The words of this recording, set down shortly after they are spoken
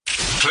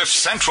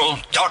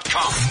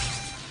CliffCentral.com.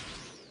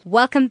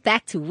 Welcome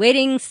back to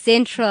Wedding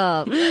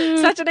Central.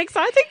 Such an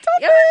exciting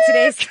topic.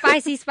 Today's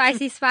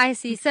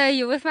spicy. So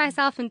you're with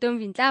myself and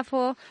Dombin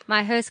Dapo.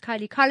 My host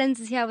Carly Collins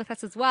is here with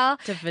us as well.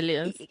 De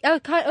Villiers.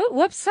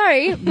 Whoops,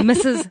 sorry.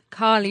 Mrs.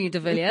 Carly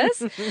de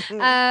Villiers.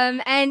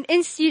 And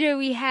in studio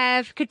we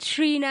have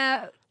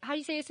Katrina. How do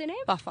you say your surname?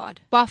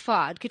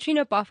 Boffard.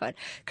 Katrina Boffard.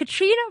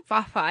 Katrina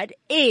Boffard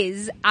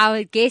is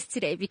our guest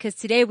today because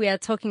today we are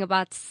talking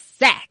about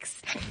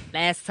sex.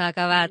 Let's talk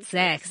about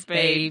sex,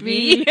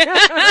 baby.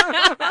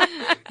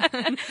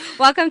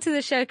 Welcome to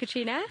the show,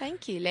 Katrina.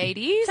 Thank you,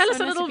 ladies. Tell us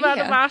a little bit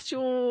about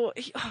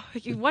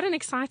what an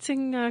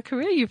exciting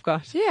career you've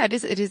got. Yeah,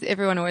 it is.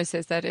 Everyone always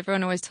says that.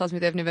 Everyone always tells me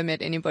they've never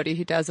met anybody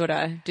who does what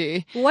I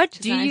do. What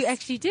do you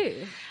actually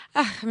do?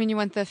 You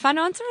want the fun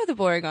answer or the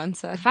boring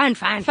answer? Fun.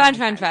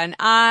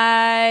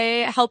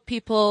 I help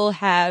people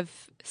have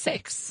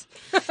sex.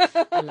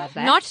 I love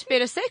that. Not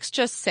better sex,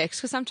 just sex.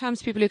 Because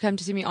sometimes people who come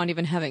to see me aren't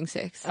even having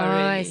sex. Oh, really?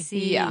 I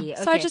see. Yeah. Okay.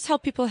 So I just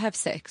help people have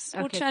sex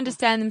or Okay, to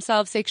understand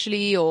themselves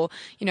sexually or,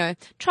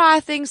 try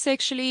things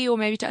sexually or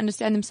maybe to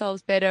understand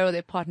themselves better or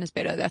their partners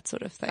better, that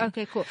sort of thing.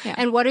 Okay, cool. Yeah.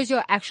 And what is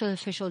your actual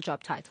official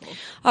job title?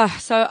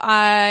 So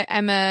I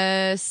am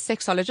a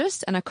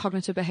sexologist and a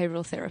cognitive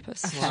behavioral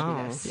therapist.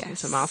 Fabulous. Yes.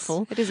 It's a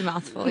mouthful. It is a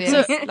mouthful,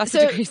 yes. Lots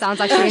of degrees. Sounds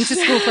like you went to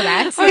school for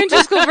that. I went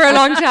to school for a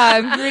long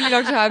time, really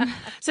long time.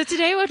 So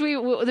today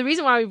the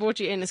reason why we brought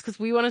you in is because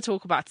we want to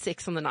talk about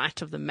sex on the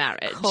night of the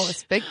marriage. Of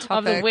course, big topic.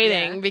 Of the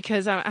wedding, yeah.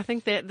 because I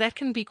think that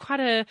can be quite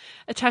a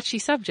touchy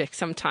subject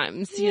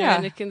sometimes, you know,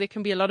 Yeah. and there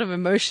can be a lot of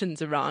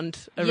emotions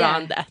around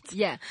that.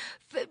 Yeah.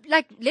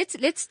 Like,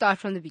 let's start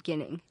from the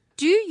beginning.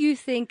 Do you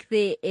think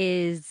there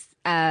is,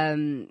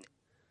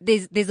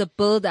 there's a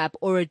build-up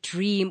or a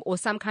dream or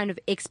some kind of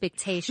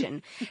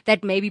expectation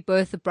that maybe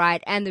both the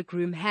bride and the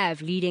groom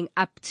have leading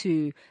up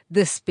to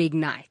this big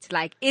night?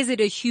 Like, is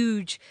it a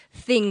huge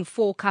thing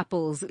for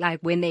couples, like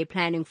when they're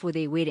planning for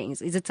their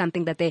weddings? Is it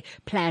something that they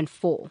plan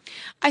for?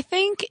 I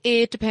think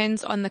it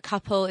depends on the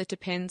couple. It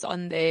depends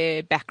on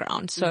their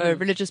background. So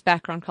religious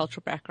background,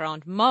 cultural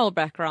background, moral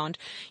background.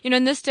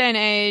 In this day and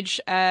age,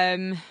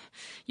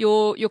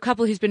 your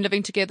couple who's been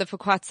living together for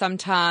quite some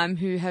time,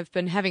 who have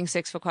been having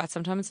sex for quite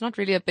some time, it's not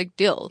really a big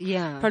deal.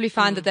 Yeah. Probably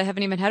find that they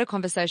haven't even had a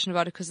conversation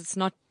about it because it's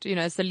not,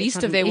 it's the least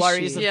not of their an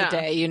worries issue. of the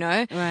day,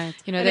 Right.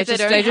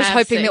 They're just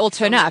hoping they all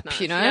turn up,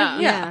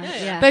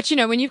 Yeah. But,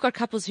 when you've got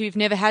couples who've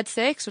never had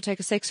sex or take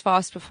a sex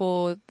fast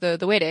before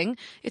the wedding,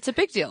 it's a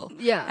big deal.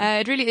 Yeah.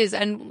 It really is.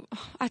 And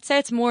I'd say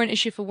it's more an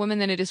issue for women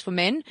than it is for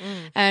men.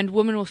 And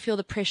women will feel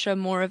the pressure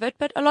more of it.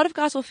 But a lot of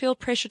guys will feel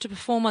pressure to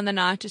perform on the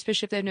night,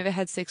 especially if they've never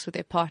had sex with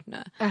their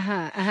partner.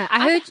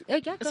 I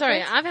heard.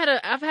 Sorry, I've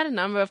had a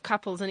number of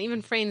couples and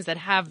even friends that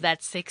have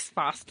that sex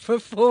fast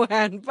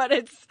beforehand,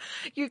 but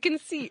you can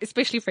see,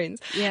 especially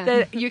friends,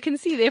 that you can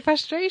see their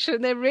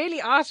frustration. They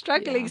really are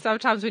struggling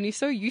sometimes when you're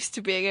so used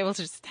to being able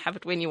to just have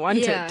it when you want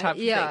it type of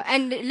thing.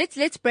 And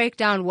let's break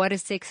down what a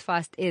sex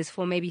fast is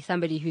for maybe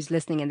somebody who's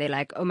listening and they're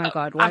like, oh my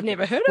God, I've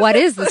never heard of what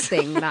it. is this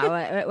thing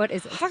now? What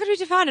is it? How could we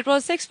define it? Well,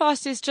 a sex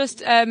fast is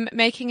just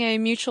making a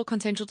mutual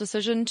consensual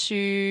decision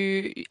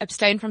to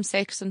abstain from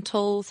sex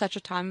until such a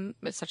time,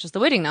 such as the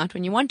wedding night,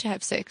 when you want to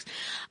have sex.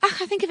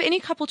 I think if any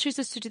couple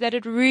chooses to do that,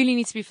 it really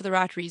needs to be for the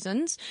right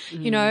reasons.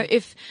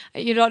 If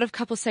a lot of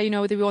couples say,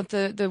 we want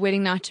the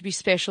wedding night to be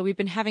special. We've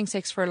been having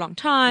sex for a long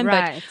time,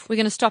 right, but we're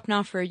going to stop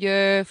now for a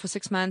year, for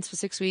 6 months, for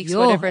 6 weeks,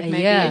 whatever it may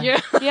be. Yeah.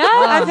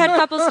 I've had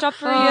couples stop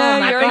for a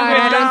year. My God,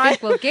 I don't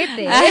think we'll get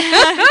there.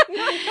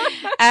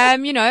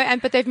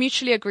 But they've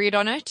mutually agreed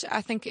on it.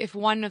 I think if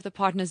one of the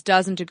partners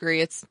doesn't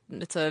agree, it's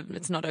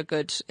not a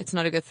good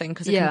thing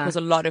because it can cause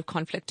a lot of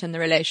conflict in the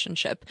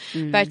relationship.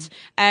 But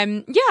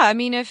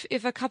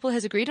if a couple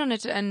has agreed on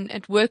it and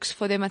it works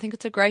for them, I think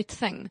it's a great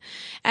thing.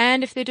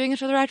 And if they're doing it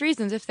for the right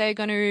reasons, if they're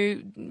going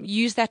to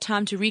use that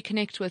time to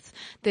reconnect with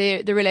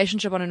the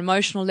relationship on an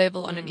emotional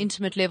level, on an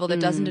intimate level that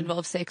doesn't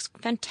involve sex,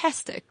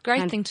 fantastic,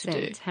 great thing to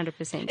do.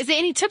 100%. Is there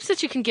any tips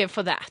that you can give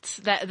for that?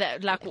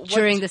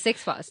 During the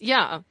sex fast?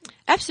 Yeah.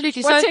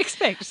 Absolutely. What to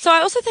expect? So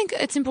I also think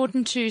it's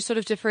important to sort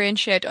of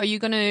differentiate. Are you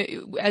going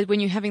to, when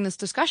you're having this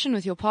discussion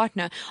with your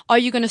partner, are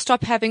you going to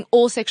stop having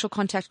all sexual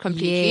contact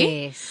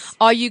completely? Yes.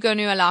 Are you going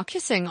to allow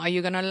kissing? Are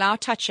you going to allow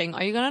touching?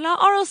 Are you going to allow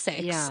oral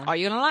sex? Yeah. Are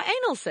you going to allow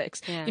anal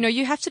sex? Yeah.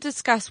 You have to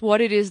discuss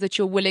what it is that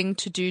you're willing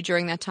to do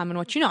during that time and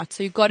what you're not.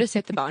 So you've got to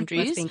set the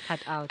boundaries. What's being cut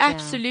out.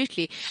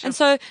 Absolutely. Sure. And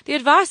so the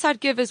advice I'd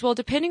give is, well,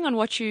 depending on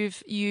what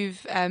you've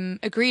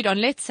agreed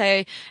on, let's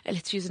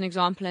use an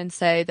example and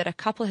say that a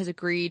couple has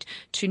agreed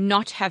to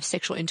not have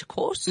sexual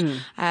intercourse.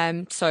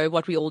 So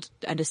what we all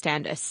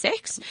understand as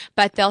sex,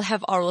 but they'll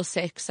have oral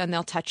sex and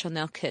they'll touch and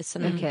they'll kiss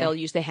and they'll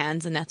use their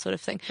hands and that sort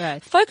of thing.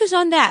 Right. Focus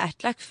on that.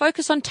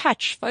 Focus on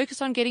touch.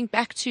 Focus on getting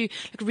back to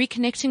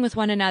reconnecting with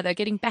one another,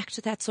 getting back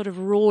to that sort of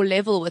raw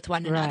level with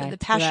one another, the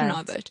passion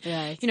of it.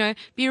 Right. You know,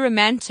 be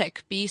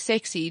romantic, be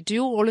sexy,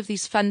 do all of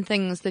these fun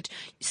things that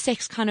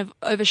sex kind of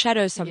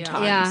overshadows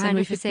sometimes. Yeah, and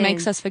 100%.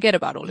 makes us forget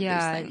about all of these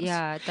things.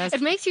 Yeah, it does.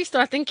 It makes you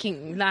start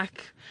thinking,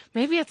 like,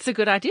 maybe it's a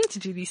good idea to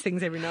do these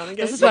things every now and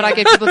again. This is what I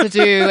get people to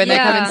do when they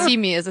come and see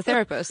me as a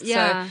therapist.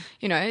 Yeah. So,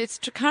 you know, it's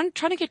trying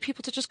to get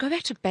people to just go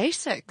back to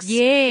basics.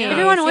 Yeah.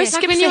 Everyone always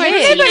skips when you were a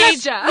ahead.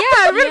 teenager.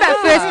 Yeah, remember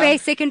first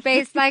base, second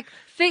base, like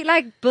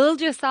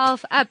build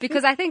yourself up,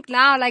 because I think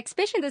now, like,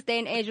 especially in this day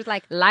and age with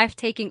like life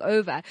taking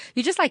over,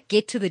 you just like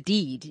get to the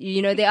deed.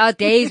 You know, there are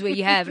days where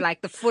you have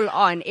like the full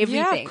on everything.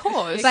 Yeah, of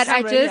course. But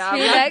I just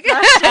feel like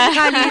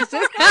Kylie's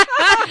just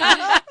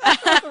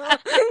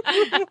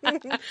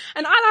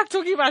And I like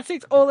talking about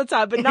sex all the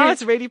time, but now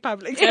it's really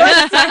public. So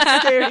it's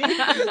like scary.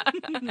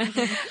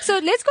 So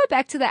let's go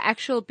back to the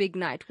actual big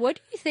night. What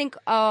do you think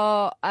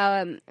are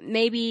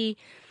maybe...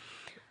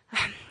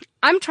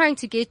 I'm trying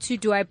to get to,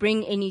 do I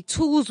bring any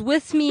tools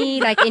with me,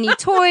 like any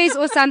toys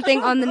or something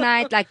on the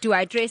night? Like, do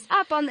I dress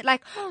up on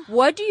like,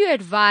 what do you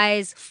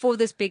advise for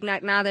this big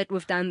night now that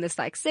we've done this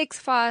like sex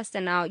fast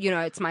and now, you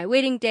know, it's my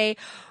wedding day?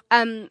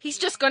 He's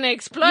just going to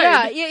explode.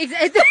 Yeah,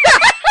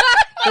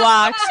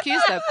 Wow,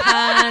 excuse the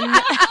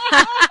pun.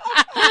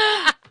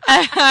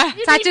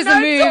 Such is a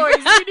move.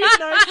 Toys. You need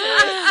no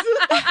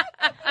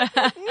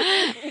toys.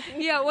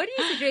 Yeah, what do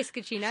you suggest,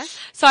 Katrina?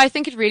 So I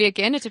think it really,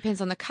 again, it depends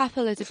on the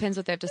couple. It depends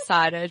what they've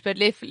decided. But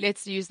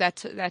let's use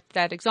that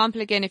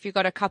example again. If you've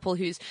got a couple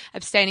who's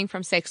abstaining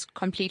from sex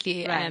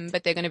completely,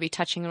 but they're going to be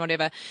touching and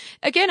whatever.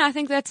 Again, I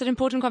think that's an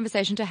important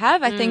conversation to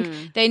have. I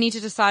think they need to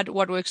decide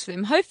what works for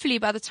them. Hopefully,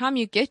 by the time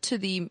you get to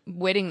the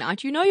wedding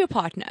night, you know your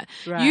partner.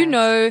 Right. You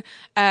know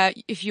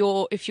if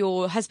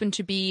your husband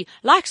to be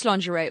likes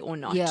lingerie or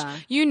not. Yeah.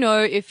 You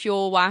know if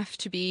your wife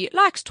to be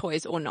likes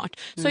toys or not.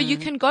 So you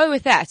can go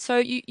with that. So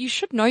you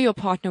should know your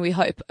partner, we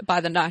hope,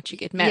 by the night you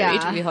get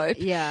married, we hope.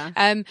 Yeah.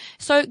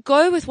 So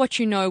go with what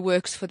you know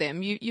works for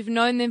them. You've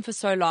known them for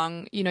so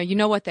long, you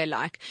know what they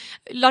like.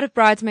 A lot of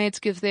bridesmaids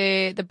give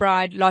the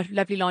bride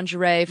lovely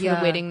lingerie for the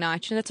wedding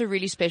night. You know, that's a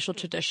really special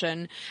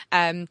tradition.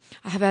 I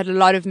have had a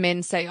lot of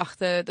men say,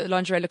 the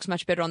lingerie looks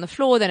much better on the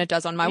floor than it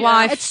does on my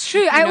wife. It's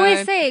true. I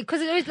always say,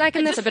 because it was like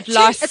in It's the, a bit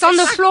lost. it's on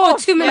the floor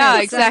 2 minutes.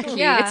 Yeah, exactly.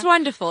 Yeah. It's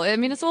wonderful. I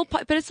mean, it's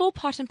all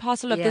part and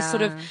parcel of this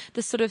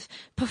sort of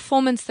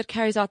performance that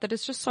carries out that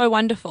is just so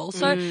wonderful.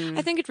 So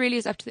I think it really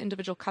is up to the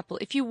individual couple.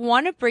 If you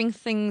want to bring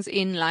things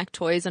in like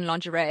toys and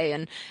lingerie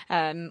and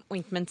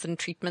ointments and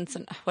treatments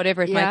and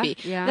whatever it might be,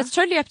 that's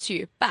totally up to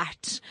you.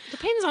 But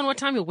Depends on what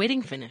time your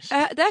wedding finished.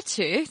 that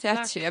too.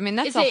 I mean,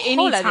 that's Is there a any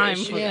whole other time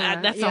issue. for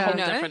that? That's a whole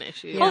different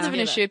issue. Whole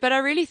different issue. But I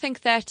really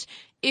think that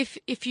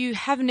if you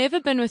have never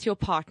been with your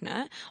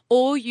partner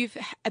or you've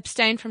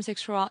abstained from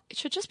sex for a while, it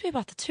should just be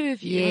about the two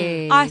of you.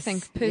 Yes. I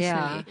think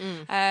personally.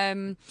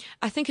 Yeah.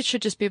 I think it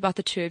should just be about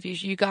the two of you.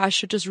 You guys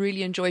should just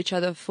really enjoy each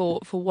other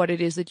for what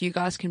it is that you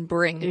guys can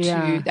bring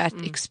to that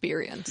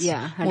experience.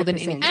 Yeah, more than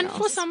 100%. anything And else.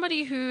 for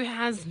somebody who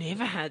has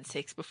never had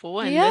sex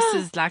before and this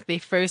is like their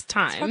first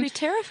time, Probably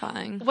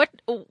terrifying.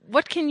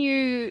 what can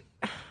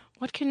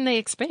they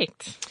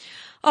expect?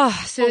 Oh,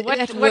 so Well,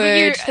 that what did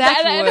you-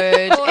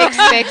 word,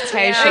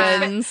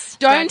 expectations.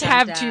 Don't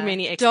have too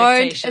many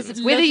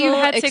expectations. Whether you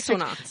had sex or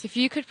not. If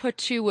you could put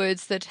two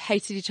words that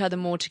hated each other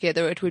more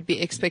together, it would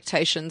be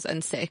expectations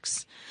and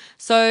sex.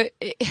 So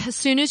as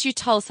soon as you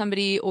tell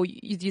somebody or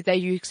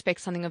you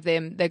expect something of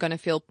them, they're going to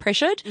feel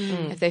pressured.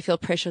 If they feel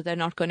pressured, they're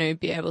not going to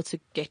be able to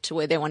get to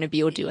where they want to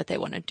be or do what they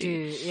want to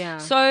do. Yeah.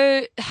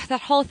 So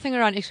that whole thing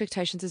around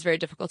expectations is very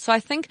difficult. So I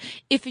think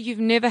if you've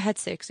never had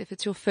sex, if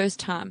it's your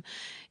first time,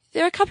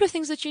 there are a couple of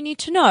things that you need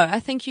to know. I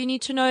think you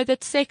need to know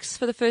that sex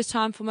for the first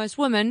time for most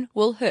women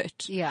will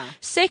hurt. Yeah.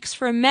 Sex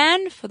for a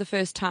man for the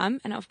first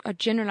time, and I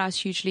generalize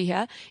hugely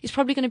here, is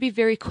probably going to be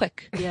very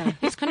quick. Yeah.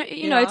 It's kind of,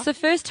 know, it's the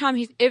first time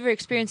he's ever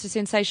experienced a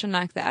sensation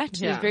like that.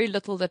 Yeah. There's very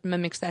little that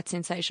mimics that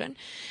sensation.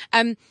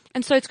 And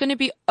so it's going to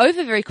be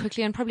over very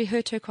quickly and probably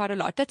hurt her quite a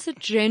lot. That's a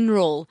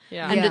general,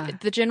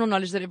 the general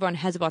knowledge that everyone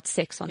has about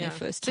sex on their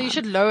first time. So you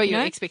should lower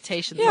your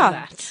expectations of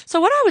that. So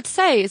what I would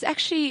say is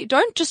actually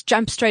don't just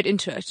jump straight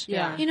into it.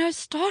 Yeah.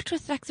 Start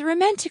with like the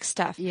romantic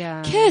stuff.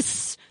 Yeah.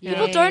 Kiss. Yeah.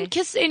 People don't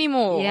kiss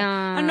anymore. Yeah.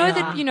 I know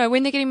that,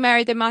 when they're getting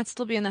married, they might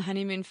still be in the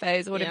honeymoon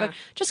phase or whatever. Yeah.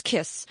 Just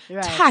kiss.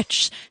 Right.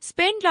 Touch.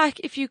 Spend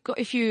like, if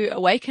you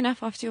awake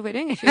enough after your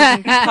wedding, if you're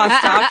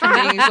passed out from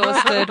being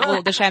exhausted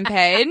or the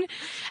champagne,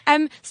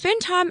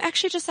 spend time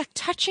actually just like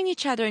touching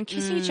each other and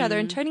kissing each other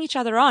and turning each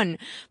other on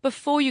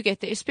before you get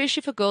there.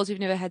 Especially for girls who've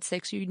never had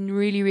sex, it's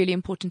really, really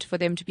important for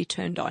them to be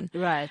turned on.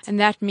 Right. And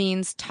that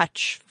means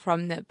touch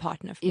from their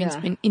partner,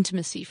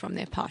 intimacy from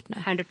their partner.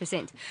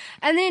 100%.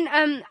 And then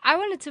I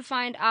wanted to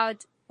find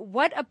out,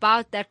 what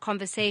about that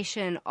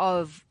conversation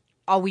of,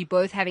 are we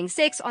both having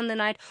sex on the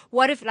night?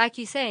 What if, like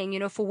you're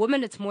saying, for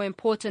women, it's more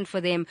important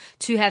for them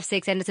to have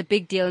sex and it's a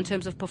big deal in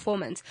terms of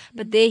performance.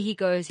 But there he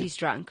goes, he's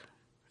drunk.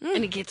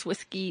 and he gets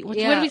whiskey. What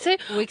do we say?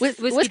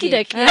 Whiskey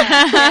dick.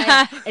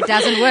 Yeah. It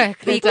doesn't work.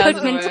 The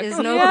equipment is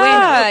no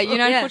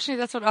bueno. Unfortunately,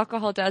 that's what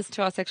alcohol does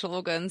to our sexual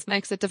organs.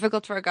 Makes it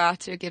difficult for a guy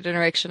to get an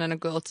erection and a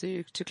girl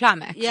to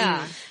climax.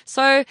 Yeah.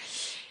 So,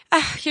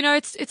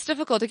 it's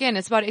difficult. Again,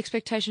 it's about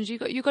expectations. You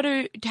got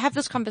to have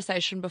this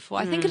conversation before.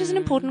 I think it is an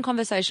important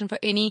conversation for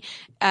any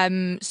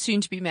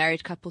soon to be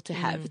married couple to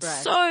have.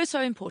 It's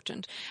so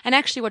important. And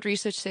actually, what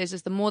research says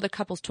is the more the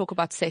couples talk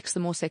about sex,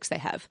 the more sex they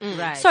have.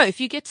 Right. So if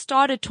you get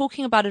started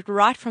talking about it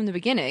right from the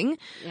beginning,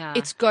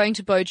 it's going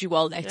to bode you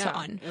well later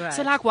on. Right.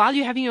 So like while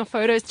you're having your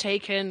photos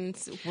taken,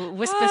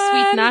 whisper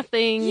sweet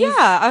nothings. Yeah,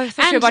 I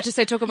thought you were about to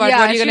say talk about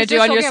what you're going to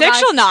do on your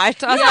sexual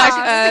night. I was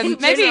like,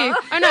 maybe.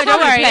 Oh no, don't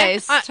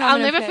worry. I'll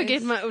never forget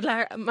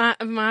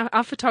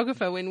our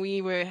photographer when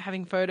we were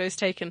having photos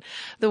taken.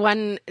 The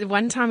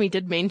one time he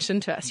did mention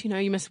to us,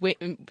 you must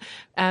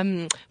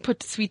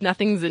put sweet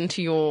nothings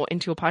into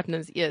your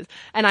partner's ears,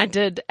 and I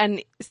did,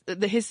 and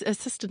his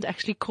assistant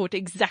actually caught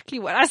exactly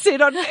what I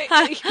said on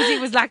because he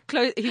was like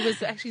he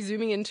was actually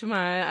zooming into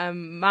my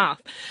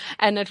mouth,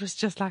 and it was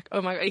just like,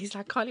 oh my god, he's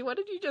like, Carly, what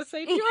did you just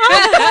say to you?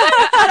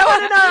 I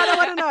don't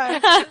want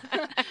to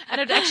know. And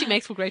it actually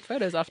makes for great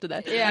photos after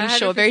that. Yeah, I'm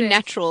sure, very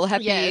natural,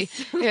 happy,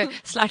 yes.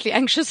 Slightly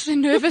anxious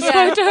and nervous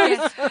photos.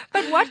 Yes.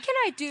 But what can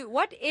I do?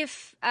 What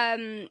if,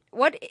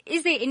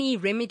 is there any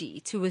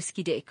remedy to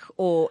whiskey dick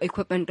or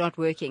equipment not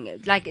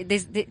working? Like,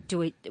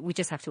 we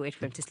just have to wait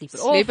for him to sleep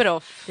it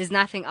off? There's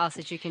nothing else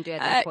that you can do at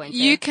that point.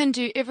 You can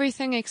do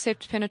everything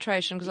except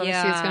penetration, because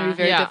obviously it's going to be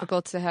very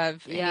difficult to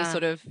have any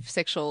sort of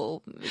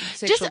sexual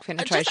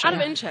penetration. Just out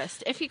of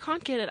interest, if he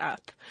can't get it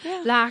up,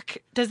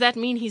 like, does that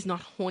mean he's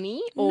not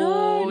horny?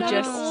 Or not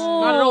at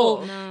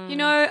all?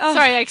 No.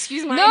 Sorry,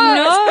 excuse my not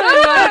at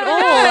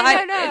all.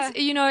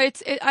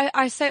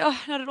 I say,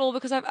 not at all,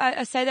 because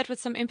I say that with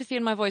some empathy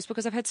in my voice,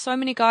 because I've had so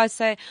many guys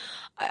say,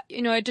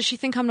 does she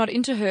think I'm not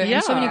into her? Yeah.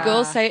 And so many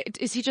girls say,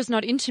 is he just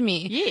not into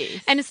me?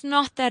 Yes. And it's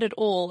not that at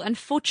all.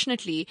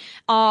 Unfortunately,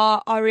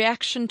 our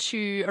reaction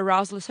to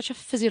arousal is such a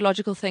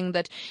physiological thing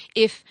that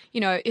if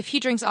he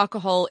drinks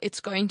alcohol, it's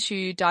going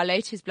to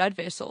dilate his blood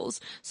vessels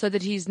so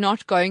that he's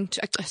not going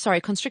to,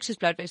 constrict his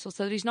blood vessels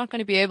so that he's not going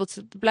to be able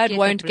to, the blood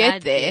won't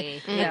get there.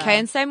 Yeah. Okay.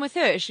 And same with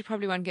her. She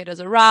probably won't get as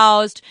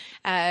aroused.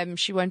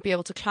 She won't be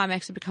able to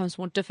climax. It becomes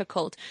more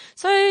difficult.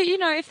 So,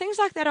 if things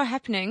like that are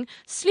happening,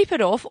 sleep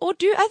it off or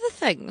do other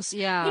things.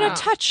 Yeah.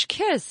 Touch,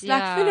 kiss,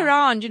 like fool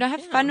around,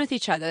 have fun with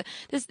each other.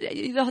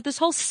 This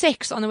whole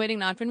sex on the wedding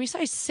night, when we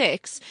say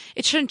sex,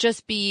 it shouldn't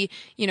just be,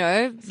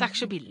 sex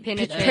should be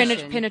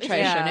penetration.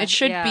 Yeah. It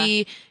should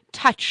be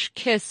touch,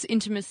 kiss,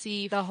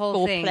 intimacy, the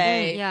whole foreplay.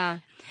 thing. Yeah.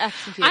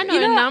 Absolutely. I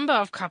know a number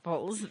of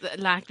couples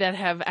that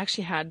have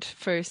actually had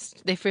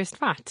their first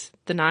fight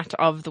the night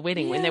of the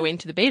wedding when they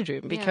went to the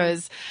bedroom,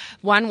 because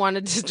one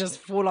wanted to just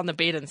fall on the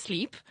bed and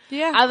sleep.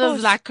 Yeah,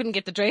 others couldn't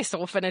get the dress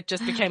off and it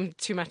just became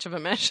too much of a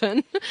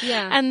mission.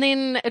 Yeah. And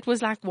then it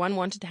was like one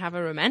wanted to have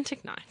a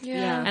romantic night.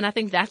 Yeah. And I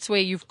think that's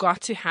where you've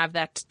got to have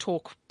that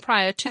talk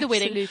prior to the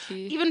wedding,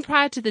 even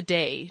prior to the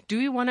day. Do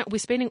we we're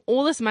spending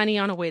all this money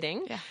on a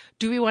wedding. Yeah.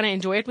 Do we want to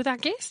enjoy it with our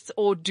guests,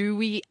 or do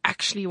we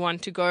actually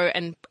want to go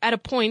and at a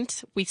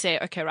point we say,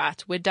 okay,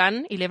 right, we're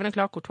done, 11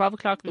 o'clock or 12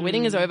 o'clock, the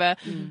wedding is over,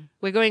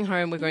 we're going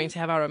home, we're going to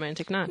have our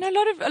romantic night. No,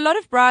 a lot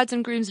of brides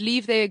and grooms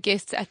leave their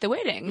guests at the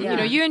wedding.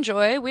 Yeah. You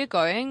enjoy, we're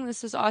going,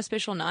 this is our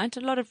special night.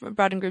 A lot of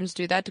bride and grooms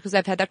do that because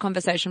they've had that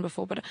conversation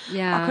before, but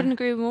I couldn't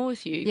agree more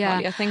with you,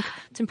 Carly. I think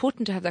it's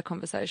important to have that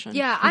conversation.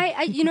 Yeah,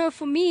 I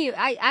for me,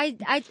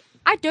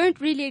 I don't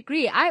really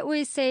agree. I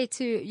always say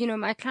to,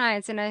 my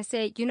clients, and I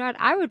say, what,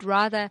 I would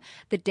rather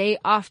the day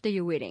after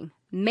your wedding,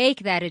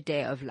 make that a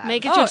day of love.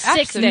 Make it your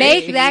sixth day.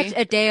 Make that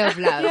a day of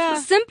love.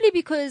 Simply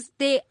because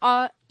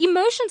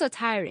emotions are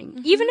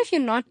tiring. Even if you're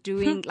not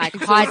doing like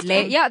hard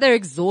labor. Yeah, they're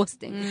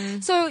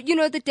exhausting. So,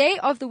 the day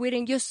of the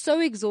wedding, you're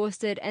so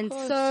exhausted. And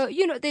so,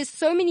 there's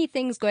so many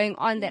things going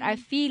on that I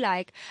feel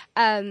like,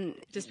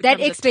 that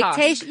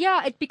expectation,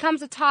 it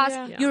becomes a task.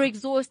 Yeah. You're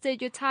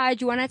exhausted, you're tired,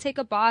 you want to take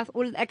a bath,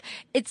 or like,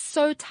 it's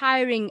so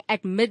tiring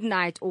at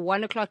midnight or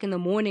 1 o'clock in the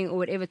morning or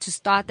whatever to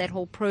start that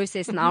whole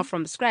process now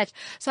from scratch.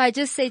 So I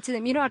just say to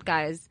them, you know what,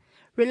 guys?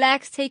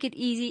 Relax, take it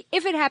easy.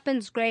 If it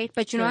happens, great.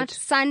 But you know what?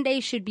 Sunday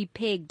should be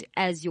pegged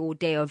as your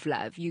day of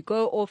love. You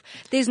go off.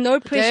 There's no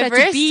pressure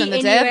to be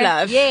the day of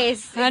love.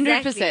 Yes,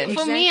 100%. Exactly.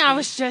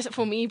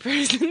 For me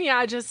personally,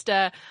 I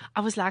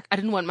was like, I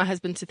didn't want my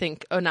husband to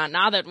think, oh,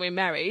 now that we're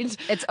married,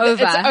 it's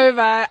over. It's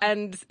over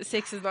and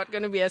sex is not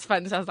going to be as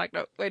fun. So I was like,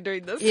 no, we're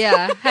doing this.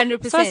 Yeah,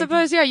 100%. So I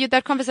suppose,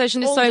 that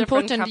conversation is All so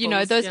different important.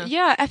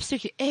 couples,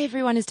 Absolutely.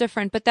 Everyone is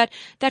different. But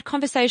that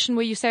conversation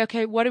where you say,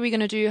 okay, what are we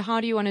going to do?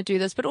 How do you want to do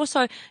this? But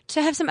also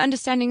to have some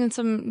understanding and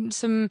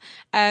some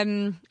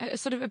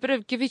sort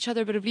of give each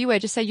other a bit of leeway.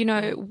 Just say,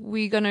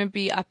 we're going to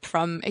be up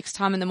from X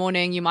time in the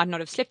morning. You might not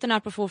have slept the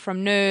night before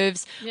from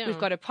nerves. Yeah. We've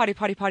got a party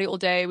all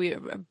day.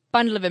 We're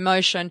bundle of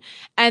emotion.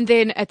 And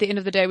then at the end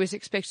of the day, we're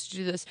expected to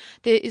do this.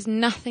 There is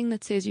nothing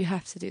that says you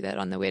have to do that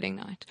on the wedding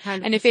night.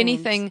 100%. And if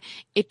anything,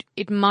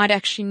 it might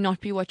actually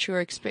not be what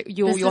you're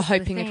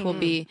hoping it will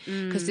be.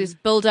 Because there's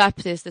build up,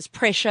 there's this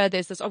pressure,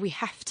 there's this, we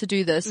have to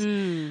do this.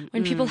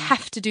 When people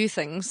have to do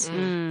things,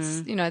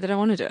 they don't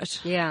want to do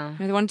it. Yeah.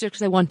 They want to do it because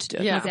they want to do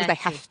it, not because Exactly.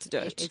 they have to do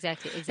it.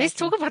 Exactly. Let's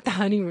talk about the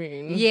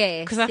honeymoon.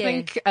 Yes, Because I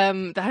think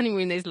the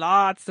honeymoon, there's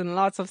lots and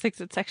lots of sex.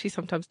 It's actually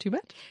sometimes too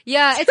much.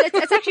 Yeah,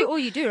 it's actually all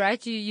you do,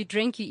 right? You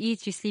drink, you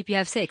eat, you sleep, you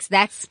have sex.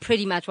 That's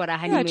pretty much what a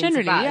honeymoon is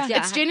generally, about. yeah.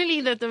 It's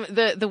generally that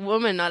the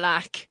women are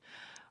like,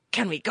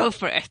 can we go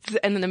for it?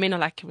 And then the men are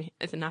like,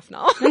 it's enough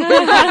now.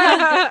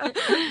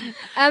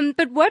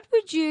 But what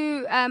would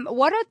you,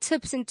 what are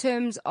tips in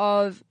terms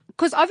of,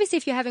 because obviously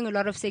if you're having a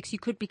lot of sex, you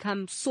could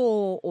become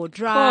sore or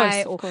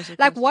dry. Of course.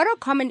 What are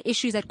common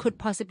issues that could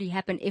possibly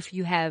happen if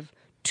you have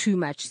too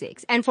much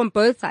sex? And from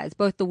both sides,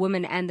 both the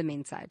women and the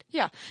men's side.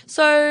 Yeah.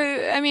 So,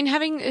 I mean,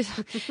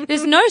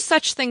 there's no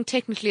such thing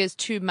technically as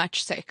too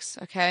much sex,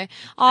 okay?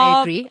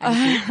 I agree.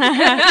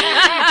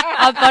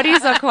 Our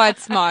bodies are quite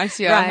smart,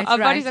 yeah. Right, Our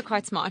bodies are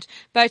quite smart.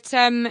 But,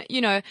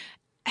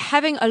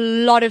 having a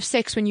lot of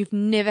sex when you've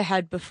never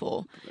had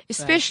before,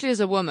 especially as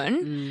a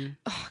woman,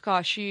 oh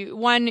gosh, you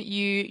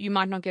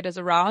might not get as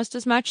aroused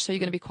as much, so you're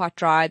going to be quite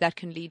dry. That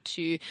can lead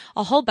to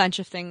a whole bunch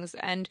of things,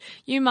 and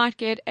you might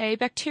get a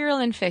bacterial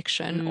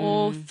infection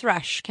or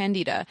thrush,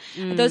 candida.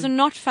 Those are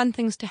not fun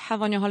things to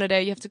have on your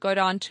holiday. You have to go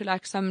down to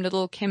like some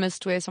little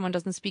chemist where someone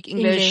doesn't speak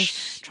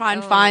English. Try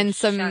and find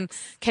some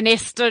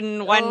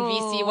Canestin,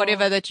 1VC,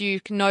 whatever that you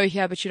know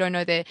here, but you don't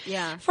know there.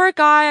 Yeah. For a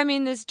guy, I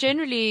mean, there's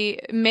generally,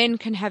 men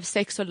can have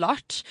sex a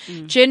lot.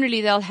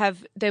 Generally,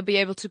 they'll be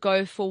able to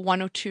go for 1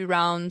 or 2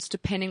 rounds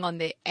depending on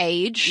their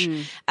age,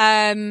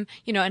 and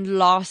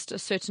last a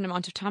certain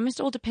amount of time. It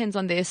all depends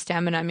on their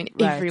stamina. I mean,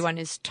 everyone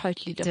is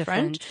totally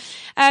different.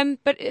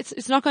 But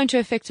it's not going to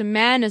affect a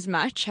man as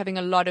much having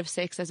a lot of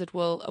sex as it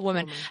will a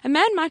woman. A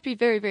man might be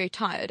very, very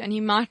tired and he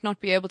might not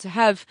be able to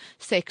have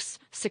sex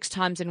 6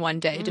 times in one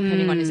day,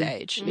 depending on his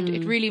age.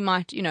 It really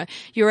might,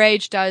 your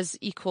age does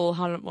equal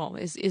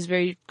is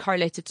very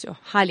correlated to,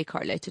 highly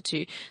correlated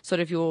to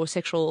sort of your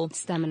sexual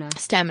stamina.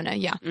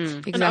 Yeah,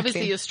 exactly. And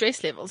obviously your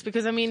stress levels,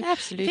 because I mean,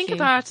 absolutely.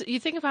 You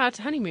think about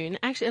honeymoon.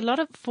 Actually,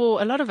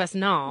 for a lot of us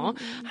now,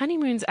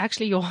 honeymoon's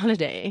actually your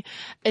holiday.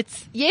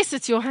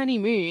 It's your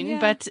honeymoon,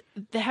 but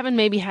they haven't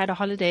maybe had a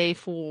holiday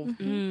for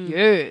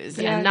years,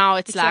 and now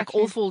it's like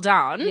all fall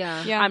down.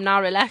 I'm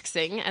now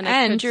relaxing,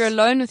 and you're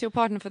alone with your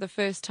partner for the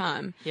first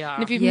time. Yeah.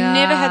 And if you've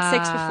never had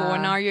sex before,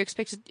 now you're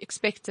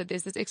expected.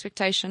 There's this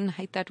expectation. I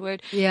hate that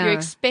word. Yeah. You're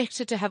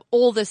expected to have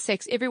all this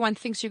sex. Everyone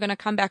thinks you're going to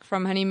come back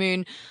from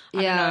honeymoon,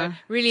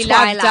 really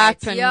Twilight. loved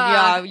up, and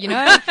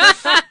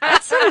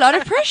that's a lot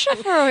of pressure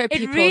for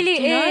people. It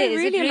really is.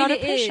 Really it a lot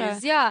of really pressure.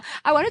 is. Yeah.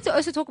 I wanted to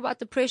also talk about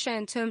the pressure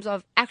in terms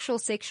of actual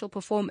sexual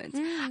performance.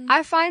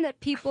 I find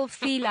that people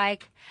feel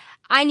like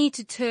I need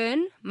to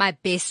turn my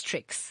best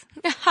tricks.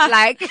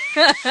 Like,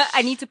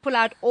 I need to pull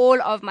out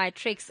all of my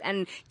tricks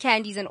and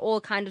candies and all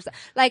kinds of stuff.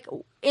 Like,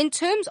 in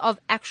terms of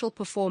actual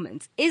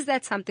performance, is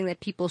that something that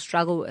people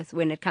struggle with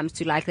when it comes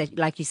to like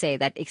you say,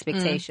 that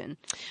expectation?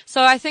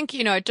 So I think,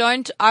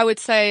 I would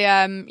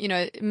say,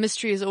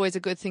 mystery is always a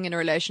good thing in a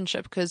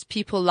relationship because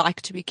people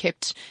like to be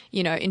kept,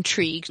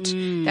 intrigued.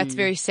 That's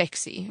very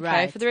sexy. Okay?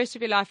 Right. For the rest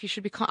of your life,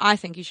 I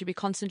think you should be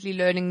constantly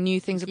learning new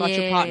things about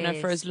your partner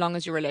for as long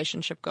as your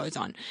relationship goes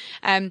on.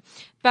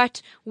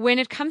 But when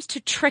it comes to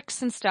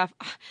tricks and stuff,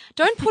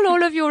 don't pull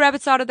all of your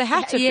rabbits out of the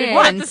hat at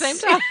once. At the same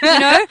time.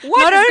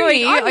 Not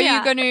only are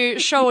you going to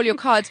show all your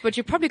cards, but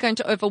you're probably going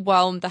to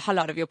overwhelm the hell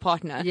out of your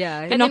partner.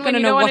 Yeah. They're not going to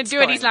know what's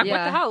do it. He's like,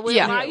 what the hell? Why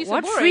are you so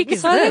What boring? freak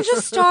is So then this?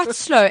 just start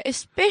slow,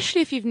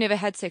 especially if you've never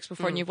had sex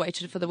before and you've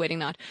waited for the wedding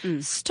night.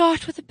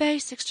 Start with the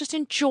basics. Just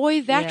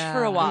enjoy that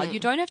for a while. You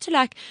don't have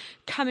to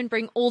come and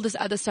bring all this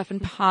other stuff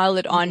and pile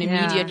it on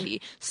immediately.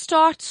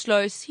 Start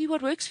slow. See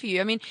what works for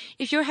you. I mean,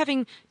 if you're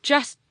having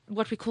just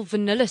what we call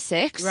vanilla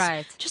sex.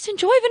 Right. Just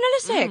enjoy vanilla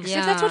sex.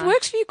 If that's what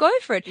works for you, go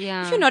for it.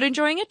 Yeah. If you're not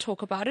enjoying it,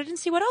 talk about it and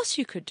see what else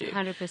you could do.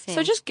 100%.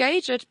 So just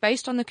gauge it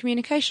based on the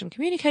communication.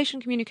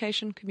 Communication.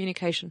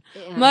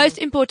 Yeah. Most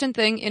important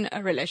thing in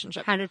a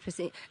relationship.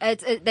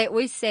 100%. They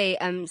always say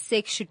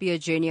sex should be a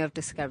journey of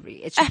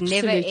discovery. It should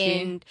never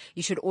end.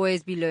 You should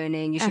always be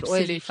learning. You should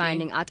always be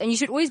finding out. And you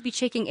should always be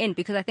checking in,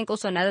 because I think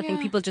also another thing,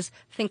 people just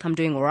think I'm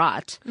doing all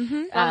right.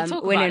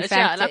 Talk when about in it,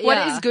 fact,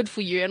 what is good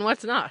for you and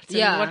what's not. And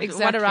Yeah,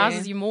 what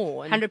arouses you more.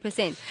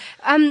 100%.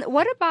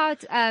 What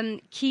about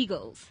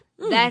Kegels?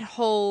 That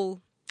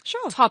whole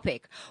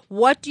topic.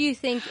 What do you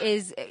think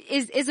is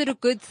it a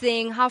good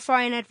thing? How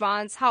far in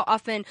advance? How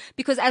often?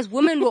 Because as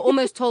women, we're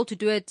almost told to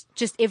do it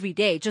just every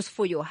day, just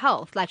for your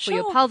health, like for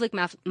your pelvic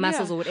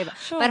muscles or whatever.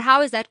 But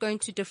how is that going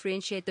to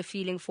differentiate the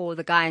feeling for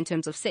the guy in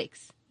terms of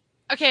sex?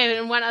 Okay,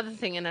 and one other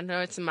thing, and I know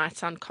it might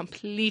sound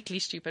completely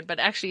stupid, but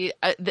actually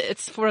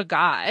it's for a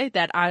guy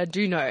that I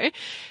do know.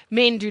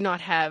 Men do not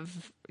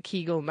have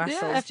Kegel muscles?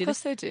 Yeah, of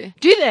course they do.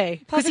 Do they?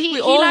 Because We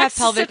he all have likes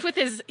to pelvic- sit with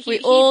his. we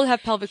all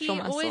have pelvic floor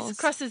He always muscles.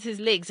 crosses his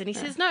legs, and he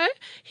says no.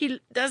 He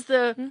does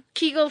the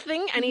Kegel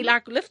thing, and he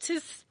like lifts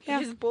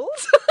his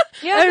balls.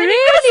 Yeah, Oh,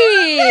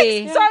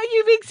 really? So are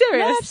you being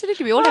serious? Yeah,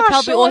 absolutely. We all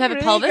have we all have a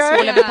Sean, pelvis. really We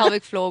all have a Yeah.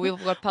 pelvic floor.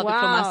 We've got pelvic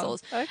floor Wow.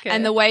 muscles. Okay.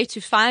 And the way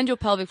to find your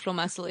pelvic floor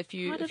muscle, if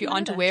you didn't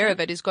aren't know that, aware of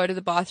it, is go to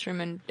the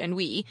bathroom and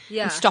wee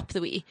Yeah. and stop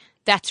the wee.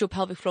 That's your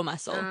pelvic floor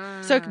muscle.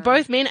 So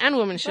both men and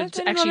women should Both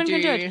men and actually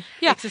women can do do it.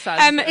 Yeah. exercise.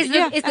 Is the,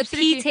 Yeah, is the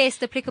absolutely. P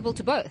test applicable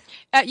to both?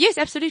 Yes,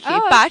 absolutely.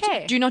 Oh, But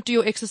okay. do not do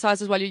your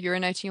exercises while you're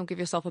urinating. You'll give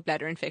yourself a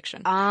bladder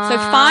infection. So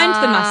find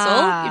the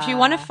muscle. If you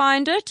want to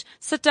find it,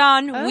 sit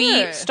down,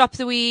 wee, stop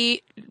the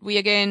wee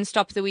again,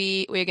 stop the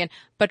wee again.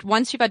 But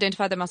once you've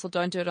identified the muscle,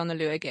 don't do it on the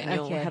loo again.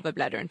 You'll Okay. have a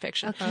bladder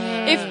infection.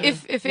 Okay.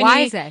 If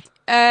Why any- is that?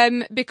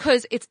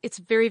 Because it's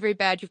very, very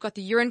bad. You've got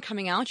the urine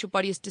coming out. Your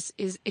body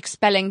is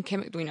expelling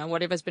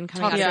whatever's been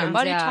coming out of your Toxins,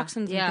 body, yeah.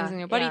 toxins and Yeah, things in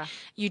your body. yeah.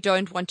 You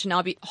don't want to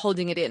now be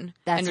holding it in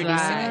That's and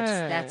releasing right.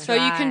 it. That's So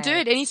you can do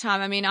right. it anytime.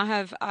 I mean, I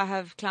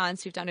have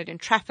clients who've done it in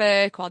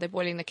traffic while they're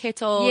boiling the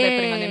kettle, they're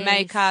putting on their Yes.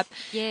 makeup.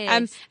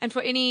 Yes. And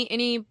for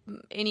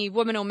any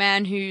woman or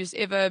man who's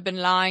ever been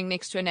lying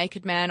next to a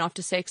naked man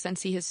after sex and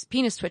see his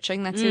penis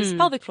twitching, that's his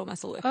pelvic floor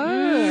muscle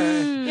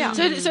working. Yeah.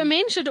 So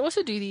men should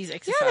also do these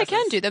exercises. Yeah, they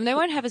can do them. They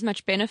won't have as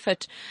much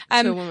benefit.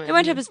 They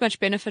won't have as much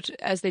benefit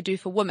as they do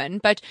for women.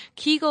 But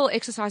Kegel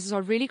exercises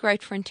are really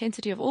great for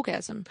intensity of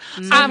orgasm.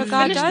 So if a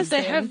guy does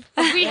them,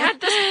 We had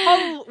this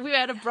whole. We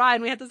had a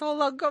Brian. We had this whole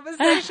long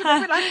conversation.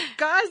 And we're like,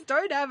 guys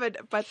don't have it,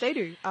 but they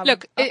do.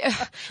 look,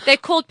 they're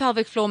called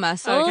pelvic floor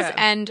muscles, Okay.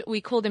 and we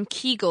call them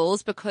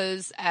Kegels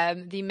because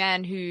the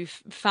man who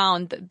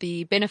found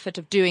the benefit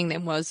of doing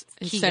them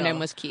his surname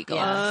was Kegel.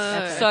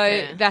 Yeah.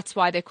 So that's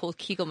why they're called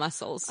Kegel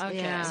muscles. Okay.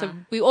 Yeah. So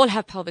we all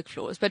have pelvic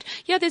floors, but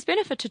yeah, there's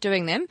benefit to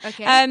doing them.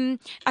 Okay.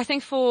 I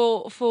think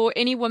for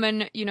any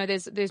woman,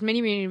 there's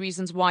many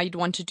reasons why you'd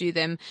want to do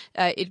them.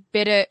 It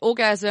better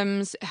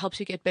orgasms helps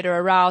you get better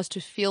aroused, to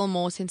feel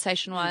more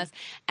sensation wise,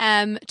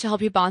 to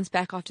help you bounce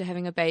back after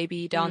having a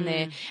baby down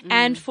there.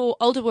 And for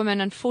older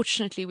women,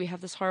 unfortunately, we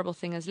have this horrible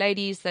thing as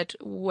ladies that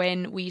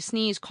when we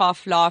sneeze,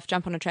 cough, laugh,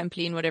 jump on a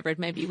trampoline, whatever it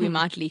may be, we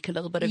might leak a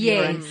little bit of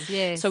urine.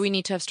 Yes. So we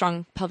need to have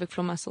strong pelvic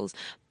floor muscles.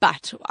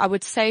 But I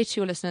would say to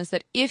your listeners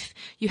that if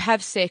you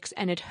have sex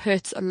and it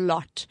hurts a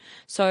lot,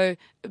 so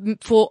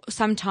for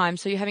some time,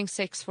 so you're having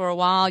sex for a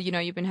while,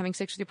 you've been having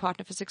sex with your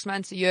partner for 6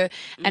 months, a year,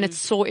 and it's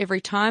sore every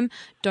time,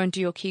 don't do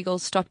your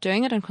Kegels, stop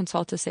doing it and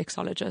consult a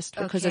sexologist,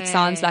 because it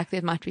sounds like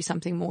there might be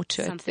something more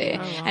to it there.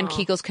 And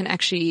Kegels can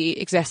actually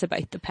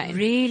exacerbate the pain.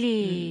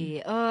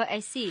 Really? Oh, I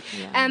see.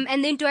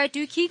 And then do I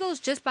do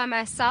Kegels just by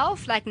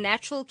myself, like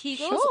natural Kegels?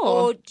 Sure.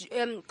 Or,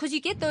 cause you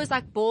get those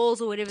like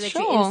balls or whatever that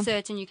you Sure.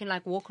 insert and you can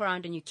like walk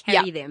around and you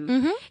carry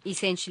them,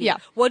 essentially. Yeah.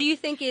 What do you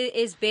think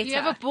is better? You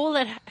have a ball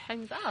that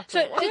hangs out. So,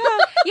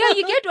 yeah,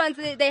 you get ones.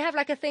 They have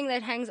like a thing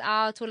that hangs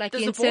out, or like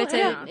Does you the ball insert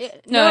hang it.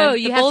 out? No,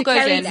 you the have ball to goes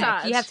carry in.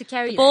 that. You have to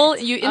carry The ball,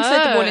 that. you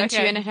insert the ball into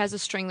okay. and it has a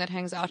string that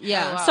hangs out.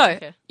 Yeah. Oh, wow, So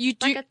okay. you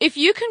do, if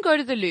you can go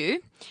to the loo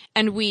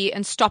and wee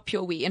and stop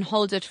your wee and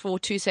hold it for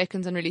 2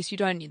 seconds and release, you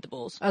don't need the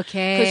balls.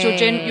 Okay.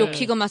 Because your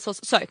Kegel muscles,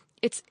 so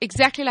it's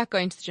exactly like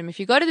going to the gym. If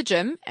you go to the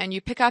gym and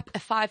you pick up a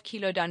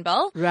 5-kilo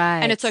dumbbell, Right.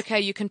 and it's okay,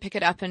 you can pick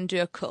it up and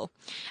do a curl.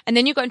 And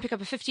then you go and pick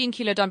up a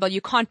 15-kilo dumbbell,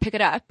 you can't pick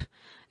it up,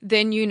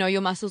 then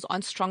your muscles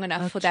aren't strong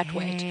enough for that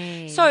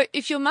weight. So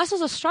if your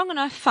muscles are strong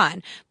enough,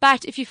 fine.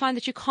 But if you find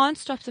that you can't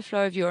stop the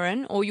flow of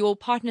urine, or your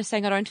partner's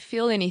saying, I don't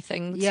feel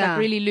anything, it's like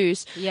really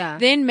loose,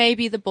 then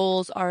maybe the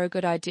balls are a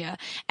good idea.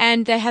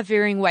 And they have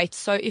varying weights.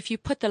 So if you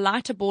put the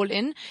lighter ball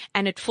in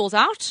and it falls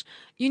out,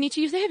 you need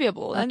to use the heavier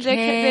ball. And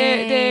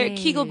they're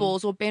Kegel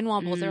balls or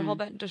Benoit balls. There are a whole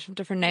bunch of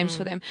different names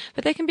for them.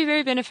 But they can be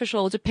very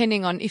beneficial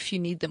depending on if you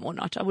need them or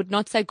not. I would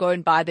not say go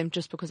and buy them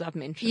just because I've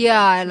mentioned them.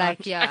 Yeah,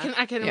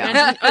 I can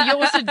imagine. Oh, you're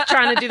also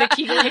trying to do the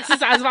Kegel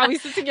exercise while we're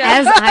sitting here.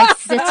 As I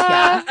sit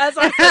here. As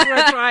I said,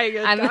 we're trying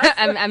it.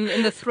 I'm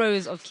in the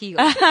throes of Kegel.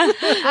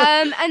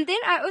 And then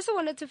I also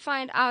wanted to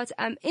find out,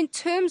 in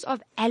terms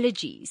of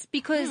allergies,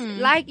 because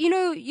like,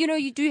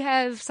 you do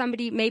have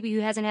somebody maybe who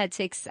hasn't had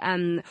sex,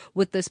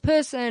 with this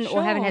person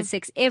or haven't had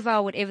sex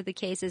ever, whatever the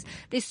case is.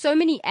 There's so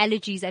many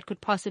allergies that could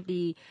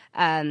possibly,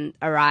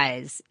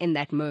 arise in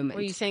that moment.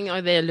 Are you saying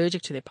are they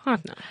allergic to their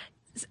partner?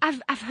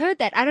 I've heard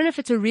that. I don't know if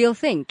it's a real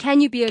thing.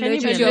 Can you be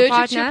allergic If to you're your allergic to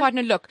partner? your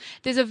partner, look,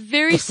 there's a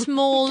very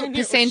small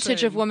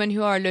percentage of women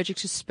who are allergic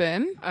to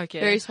sperm. Okay.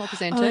 Very small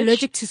percentage. Oh,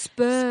 allergic to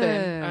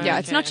sperm. Yeah,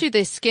 it's not to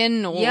their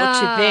skin or Yeah.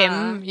 to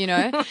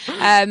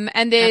them,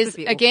 and there's,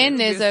 be again, awkward.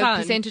 there's It'd be a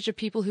fun. percentage of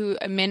people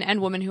men and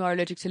women who are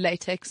allergic to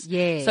latex.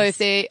 Yes. So if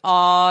they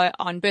are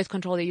on birth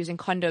control, they're using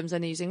condoms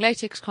and they're using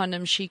latex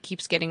condoms, she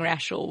keeps getting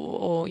rash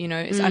or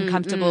is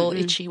uncomfortable,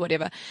 itchy,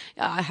 whatever.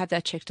 I have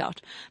that checked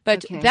out.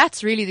 But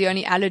that's really the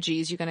only allergies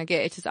injuries you're going to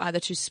get is either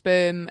to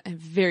sperm,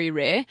 very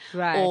rare,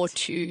 Right. or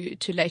to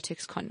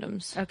latex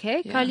condoms.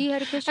 Okay, Carly, you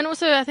had a question? And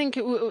also, I think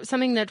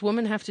something that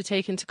women have to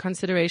take into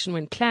consideration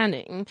when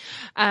planning,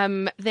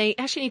 they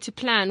actually need to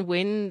plan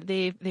when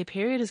their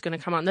period is going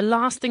to come on. The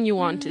last thing you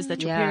want is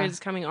that your period is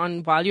coming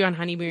on while you're on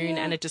honeymoon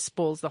and it just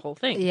spoils the whole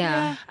thing.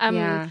 Yeah.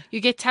 You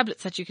get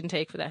tablets that you can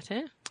take for that,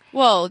 eh?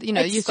 Well, you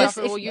know, It's you just-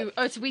 start.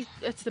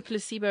 It's the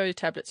placebo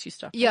tablets you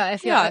stop. Yeah,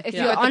 if you're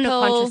got on the a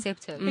pill.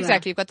 contraceptive.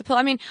 Exactly, you've got the pill.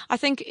 I mean, I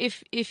think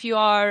if you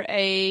are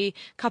a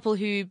couple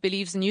who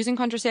believes in using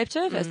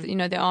contraceptive, as you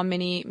know, there are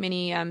many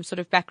sort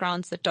of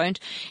backgrounds that don't.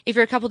 If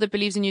you're a couple that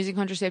believes in using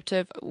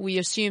contraceptive, we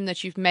assume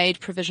that you've made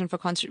provision for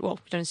well,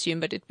 we don't assume,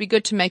 but it'd be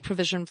good to make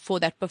provision for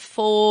that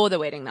before the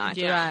wedding night.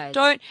 Yeah. Right.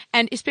 Don't,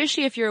 and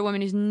especially if you're a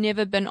woman who's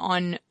never been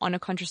on a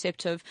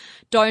contraceptive,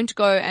 don't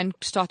go and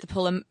start the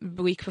pill a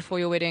week before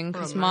your wedding,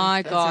 because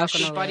my gosh,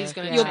 Your body's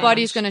going to your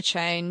body's going to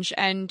change,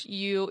 and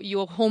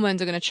your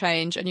hormones are going to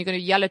change, and you're going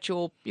to yell at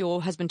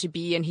your husband to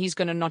be, and he's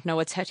going to not know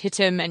what's hit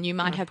him, and you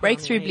might have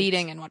breakthrough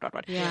bleeding and what.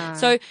 Yeah.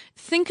 So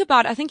think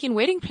about, I think in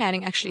wedding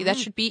planning, actually, that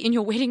should be in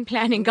your wedding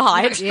planning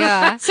guide.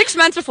 Yeah. 6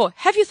 months before.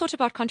 Have you thought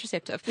about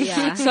contraceptive?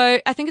 Yeah. So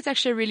I think it's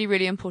actually a really,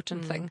 really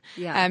important thing,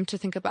 Yeah. to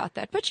think about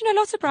that. But you know,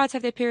 lots of brides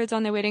have their periods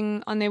on their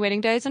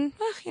wedding days, and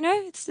you know,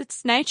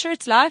 it's nature,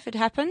 it's life, it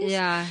happens.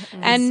 Yeah.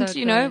 And so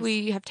you know, goes.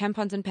 we have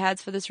tampons and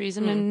pads for this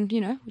reason, and you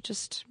know, we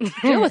just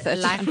deal with it.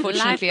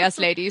 Unfortunately, us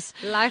ladies.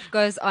 Life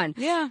goes on.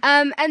 Yeah.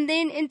 And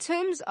then in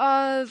terms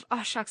of,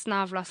 oh shucks,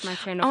 now I've lost my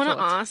train of I want to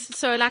thought. ask,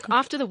 so like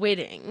after the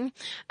wedding,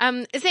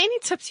 is there any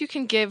tips you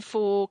can give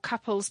for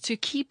couples to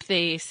keep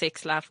their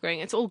sex life going?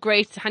 It's all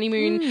great.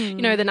 Honeymoon, you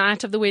know, the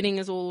night of the wedding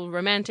is all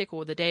romantic,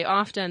 or the day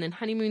after, and then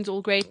honeymoon's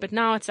all great. But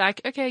now it's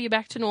like, okay, you're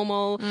back to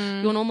normal,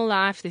 your normal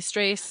life, there's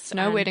stress.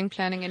 No and- wedding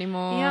planning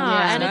anymore.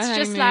 Yeah, and No it's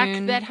just like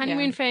honeymoon. that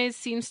honeymoon Yeah. phase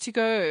seems to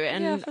go.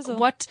 And fizzle.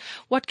 what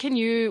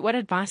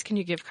advice can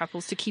you give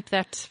couples to keep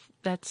that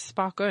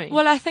spark going?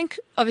 Well, I think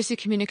obviously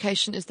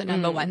communication is the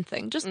number one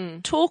thing. Just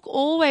talk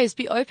always,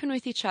 be open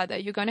with each other.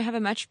 You're going to have a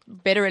much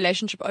better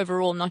relationship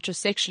overall, not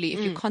just sexually.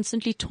 If you're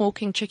constantly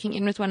talking, checking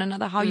in with one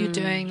another, how you're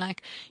doing,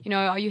 like, you know,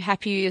 are you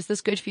happy? Is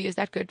this good for you? Is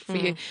that good for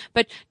you?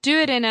 But do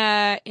it in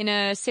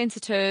a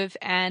sensitive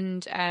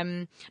and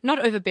not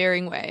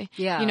overbearing way.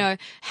 Yeah. You know,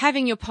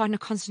 having your partner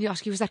constantly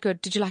ask you, was that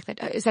good? Did you like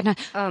that? Is that not?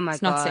 Oh my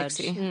It's not God.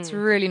 sexy. It's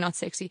really not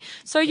sexy.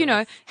 So, you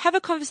know, have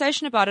a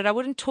conversation about it. I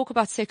wouldn't talk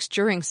about sex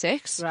during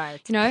sex. Right.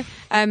 You know,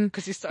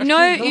 Because you start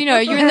you know,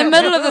 you're in the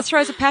middle of the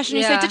throes of passion.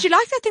 You say, Yeah. did you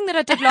like that thing that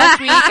I did last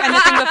week and the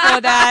thing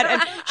before that?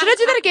 And should I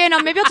do that again?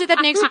 Or maybe I'll do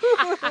that next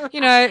week.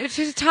 You know, it's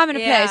just a time and a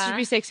place. Yeah. It should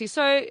be sexy.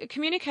 So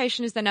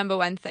communication is the number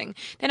one thing.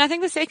 Then I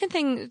think the second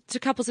thing to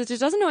couples is it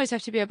doesn't always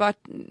have to be about,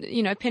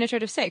 you know,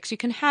 penetrative sex. You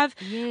can have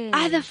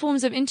other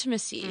forms of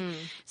intimacy.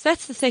 So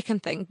that's the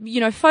second thing.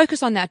 You know,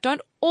 focus on that.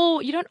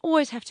 You don't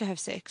always have to have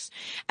sex.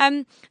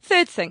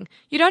 Third thing,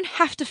 you don't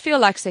have to feel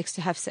like sex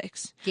to have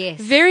sex. Yes.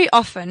 Very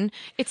often,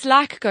 it's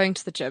like going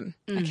to the gym.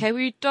 Okay,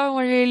 we don't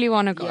really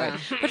want to go. Yeah.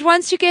 But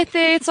once you get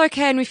there, it's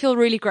okay and we feel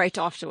really great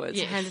afterwards.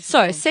 Yes.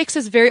 So, sex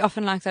is very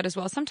often like that as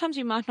well. Sometimes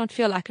you might not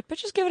feel like it, but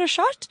just give it a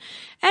shot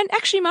and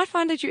actually you might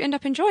find that you end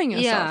up enjoying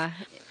yourself. Yeah.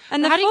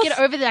 And the how do you fourth- get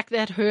over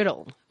that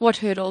hurdle? what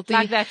hurdle?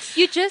 Like that.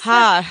 You just,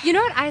 Ha. you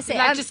know what I say?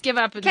 Like just give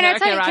up. And Can I say,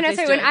 tell okay, you? right, Can I let's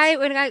say do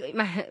when it.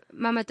 my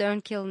mama,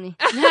 don't kill me.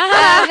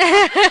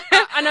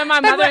 I know my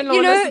mother-in-law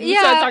you know, listens,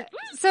 yeah. so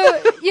it's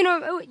like, So you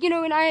know,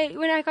 when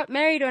I got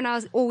married, when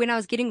I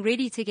was getting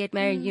ready to get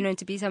married, you know,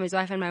 to be somebody's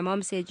wife, and my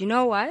mom said, you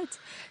know what,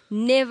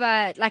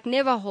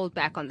 never hold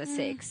back on the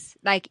sex.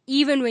 Like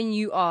even when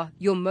you are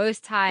your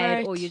most tired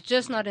Right. or you're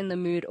just not in the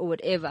mood or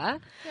whatever,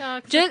 Yeah,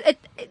 just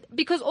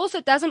because also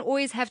it doesn't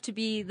always have to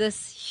be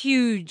this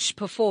huge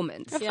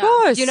performance. Of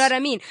course. You know what I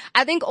mean?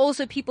 I think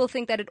also people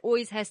think that it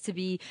always has to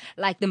be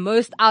like the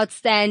most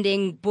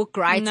outstanding book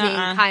writing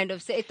Nuh-uh. kind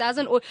of. It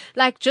doesn't.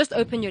 Like just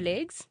open your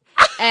legs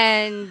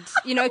and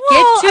Well, get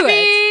to I it.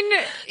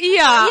 mean,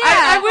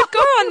 I would go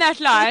on that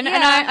line, and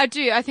Yeah. I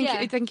do. I think Yeah.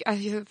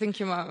 I think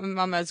your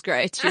mama's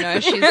great. You know,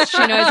 she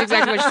knows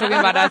exactly what she's talking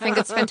about. I think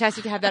it's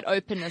fantastic to have that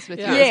openness with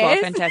you as well.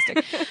 Yes.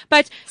 Fantastic.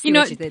 But you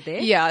know, what you did there?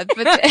 yeah,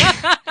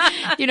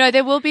 but you know,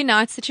 there will be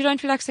nights that you don't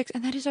feel like sex,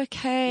 and that is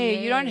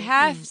okay. You don't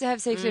have to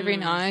have sex every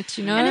night.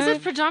 You know, and is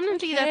it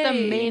predominantly that the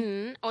Okay.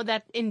 men, or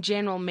that in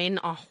general men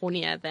are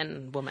hornier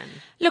than women?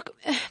 Look,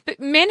 but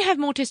men have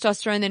more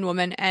testosterone than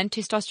women, and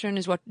testosterone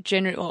is what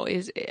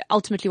is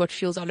ultimately what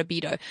fuels our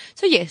libido.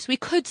 So yes, we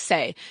could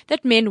say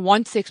that men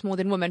want sex more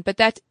than women, but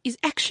that is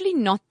actually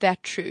not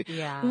that true.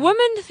 Yeah.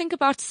 Women think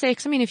about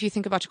sex. I mean, if you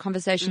think about your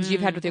conversations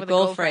you've had with your with the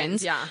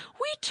girlfriends, girlfriends, yeah.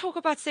 we talk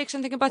about sex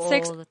and think about All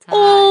sex the time.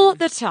 all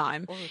the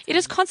time. It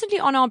is constantly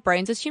on our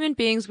brains. As human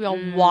beings, we are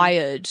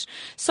wired.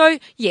 So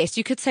yes,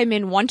 you could say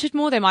men want it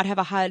more. They might have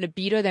a higher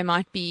libido. They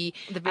might be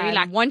The very,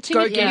 like, wanting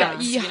go it. Yeah,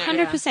 getters, you know,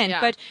 100%.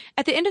 yeah. But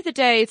at the end of the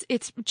day,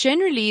 it's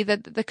generally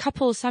that the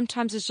couple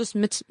sometimes is just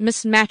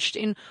mismatched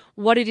in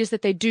what it is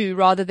that they do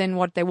rather than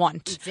what they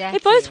want. Exactly.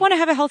 They both want to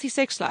have a healthy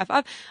sex life.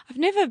 I've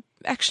never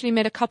actually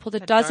met a couple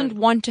that doesn't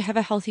want to have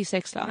a healthy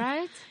sex life.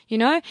 Right?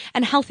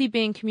 and healthy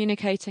being,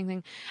 communicating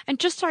thing. And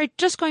just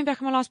going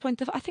back on my last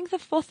point, I think the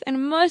fourth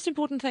and most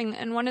important thing,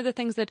 and one of the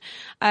things that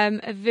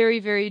a very,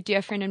 very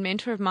dear friend and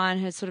mentor of mine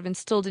has sort of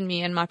instilled in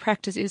me and my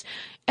practice is,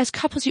 as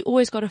couples, you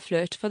always got to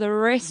flirt for the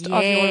rest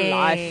of your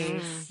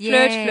life.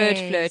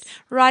 Flirt.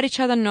 Write each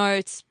other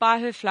notes, buy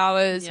her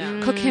flowers,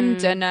 cook him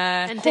dinner,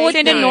 and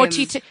send a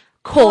naughty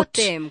Court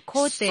them.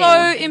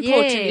 So important.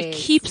 Yes. It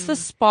keeps the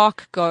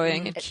spark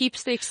going. It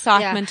keeps the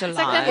excitement alive. It's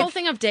like that whole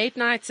thing of date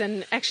nights,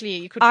 and actually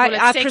you could call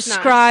it I sex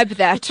prescribe night.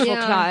 that for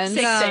clients.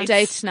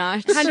 Date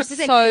night.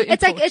 100%. So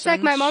it's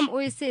like my mom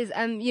always says,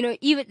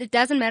 even it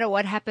doesn't matter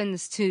what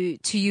happens to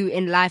you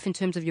in life in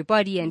terms of your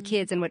body and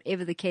kids and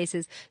whatever the case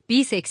is,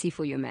 be sexy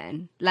for your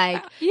man.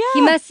 Like,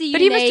 he must see you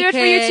but he naked. must do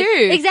it for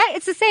you too. Exactly.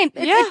 It's the same.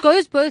 It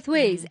goes both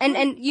ways.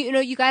 And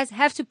you guys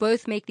have to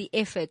both make the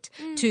effort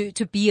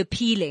to be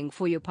appealing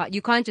for your partner.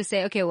 You can't just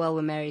say, okay, well,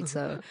 we're married,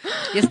 so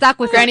you're stuck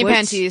with granny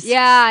panties.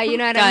 Yeah, you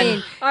know what I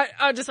mean?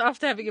 I just,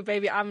 after having a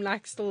baby, I'm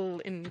like still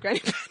in granny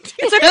panties.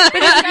 This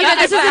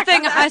is the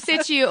thing I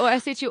said to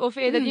you off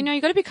air, that,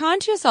 you got to be kind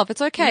to yourself.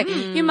 It's okay.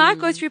 You might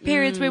go through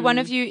periods where one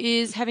of you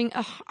is having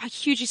a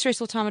hugely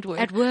stressful time at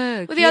work.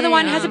 Or the other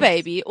one has a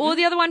baby, or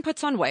the other one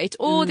puts on weight,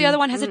 or the other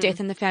one has a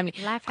death in the family.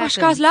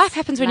 Guys, life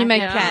happens when you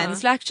make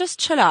plans. Like, just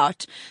chill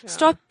out.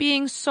 Stop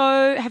having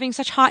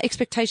such high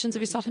expectations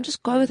of yourself and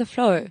just go with the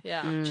flow.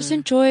 Just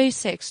enjoy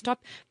sex.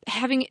 Stop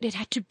having it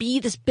had to be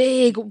this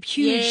big,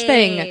 huge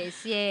thing.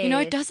 Yes.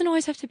 It doesn't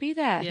always have to be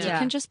that. Yeah. It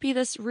can just be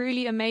this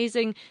really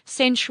amazing,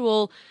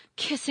 sensual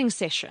kissing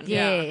session.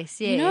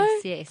 Yes.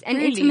 And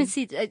really.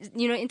 intimacy,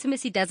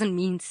 intimacy doesn't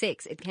mean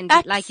sex. It can be,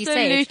 like you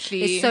say,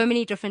 there's so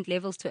many different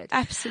levels to it.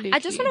 Absolutely. I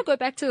just want to go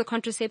back to the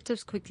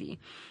contraceptives quickly.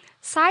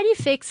 Side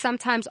effects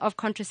sometimes of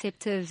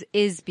contraceptives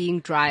is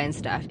being dry and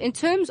stuff. In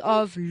terms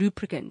of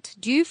lubricant,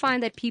 do you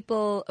find that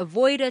people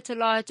avoid it a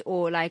lot,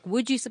 or like,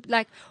 what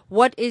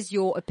is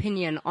your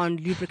opinion on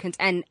lubricant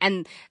and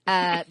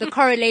the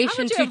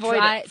correlation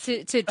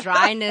to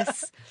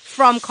dryness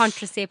from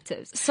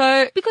contraceptives?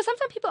 So, because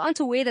sometimes people aren't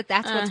aware that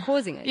that's what's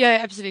causing it. Yeah,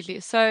 absolutely.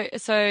 So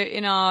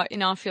in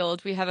our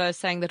field, we have a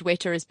saying that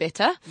wetter is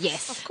better.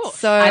 Yes, of course.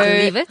 So I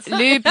believe it.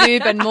 lube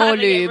and more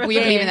lube. We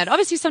believe in that.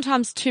 Obviously,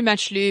 sometimes too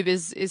much lube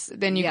is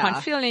then you can't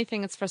feel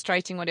anything. It's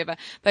frustrating, whatever.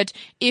 But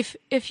if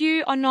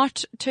you are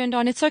not turned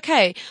on, it's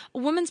okay. A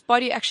woman's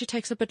body actually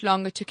takes a bit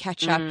longer to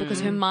catch up because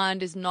her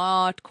mind is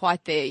not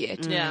quite there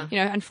yet.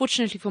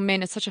 Unfortunately for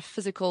men, it's such a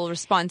physical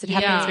response. It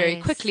happens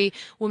very quickly.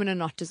 Women are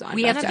not designed.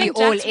 We have like to that. be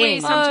all that's where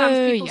in.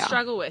 sometimes people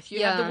struggle with.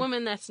 You have the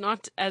woman that's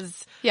not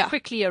as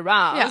quickly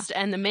aroused,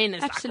 and the men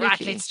is like,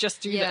 right, let's just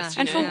do this.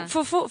 And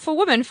for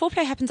women,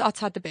 foreplay happens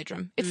outside the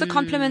bedroom. It's the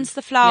compliments,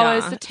 the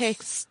flowers, the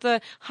texts,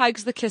 the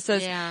hugs, the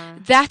kisses.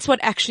 That's what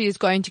actually is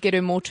going to get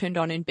her more turned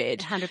on in bed.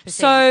 100%.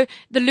 So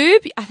the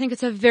lube, I think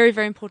it's a very,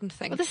 very important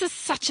thing. Well, this is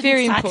such an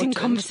very exciting important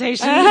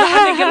conversation.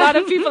 I think a lot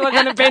of people are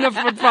going to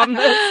benefit from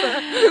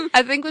this.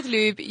 I think with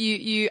lube,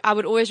 I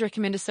would always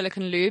recommend a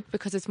silicone lube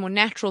because it's more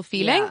natural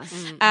feeling.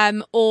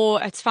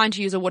 Or it's fine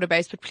to use a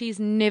water-based, but please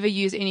never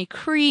use any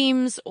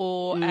creams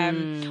or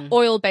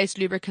oil-based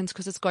lubricants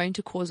because it's going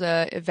to cause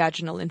a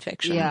vaginal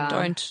infection. No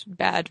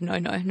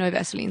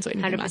Vaselines or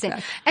anything 100%. Like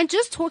that. And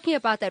just talking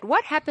about that,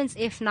 what happens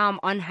if now I'm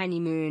on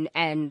honeymoon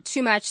and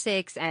too much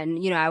sex and,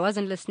 I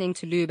wasn't listening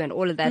to lube and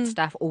all of that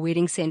stuff, or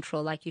Wedding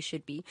Central like you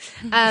should be.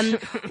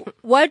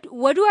 What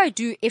do I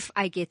do if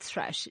I get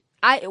thrush?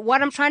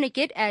 What I'm trying to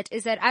get at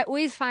is that I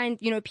always find,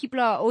 people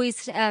are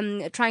always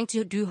trying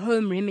to do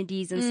home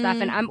remedies and stuff,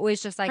 and I'm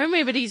always just like, home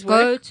remedies go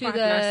work to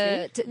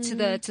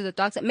the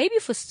doctor, maybe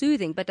for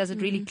soothing, but does it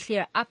really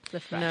clear up the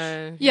thrush?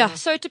 No. Yeah,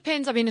 so it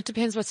depends. I mean, it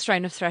depends what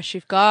strain of thrush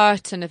you've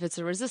got, and if it's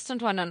a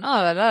resistant one, and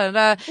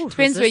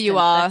depends where you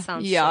are.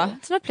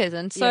 It's not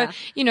pleasant. So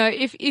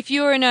if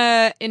you're in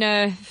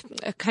a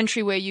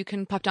country where you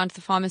can pop down to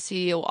the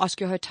pharmacy or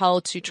ask your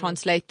hotel to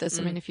translate this,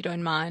 I mean, if you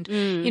don't mind,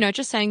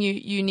 just saying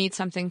you need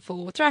something for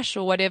thrush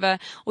or whatever,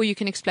 or you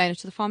can explain it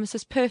to the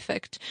pharmacist.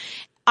 Perfect.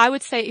 I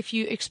would say if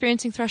you're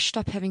experiencing thrush,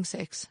 stop having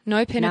sex.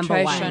 No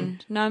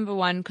penetration. Number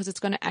one, because it's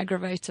going to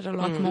aggravate it a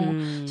lot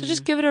more. So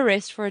just give it a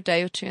rest for a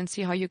day or two and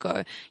see how you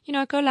go.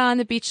 Go lie on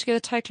the beach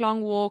together, take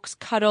long walks,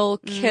 cuddle,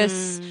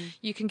 kiss.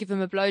 You can give them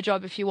a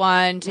blowjob if you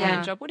want,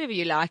 hand job, whatever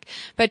you like.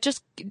 But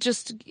just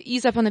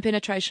ease up on the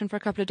penetration for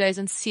a couple of days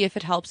and see if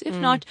it helps. If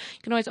not,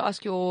 you can always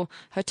ask your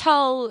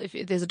hotel. If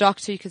there's a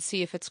doctor, you can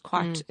see if it's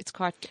quite,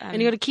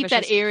 and you got to keep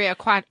that area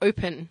quite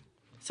open.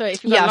 So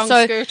if you've got a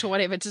long skirt or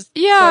whatever, just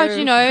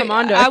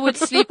commando. I would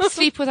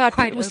sleep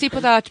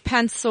without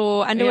pants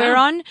or underwear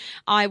on.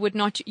 I would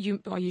not.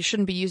 You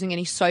shouldn't be using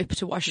any soap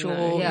to wash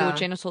your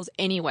genitals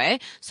anyway.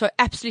 So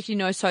absolutely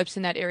no soaps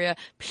in that area.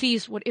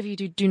 Please, whatever you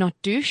do not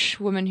douche.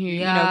 Women who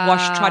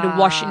try to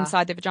wash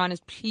inside their vaginas.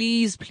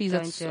 Please,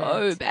 it's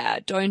so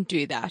bad. Don't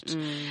do that.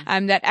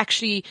 That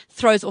actually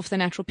throws off the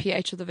natural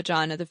pH of the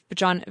vagina. The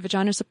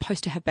vagina is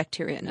supposed to have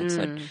bacteria in it,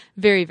 so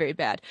very, very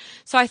bad.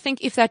 So I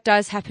think if that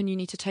does happen, you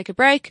need to take a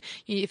break. break.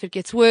 If it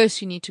gets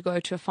worse, you need to go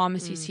to a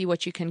pharmacy, see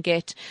what you can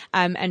get,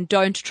 and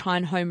don't try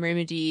and home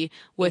remedy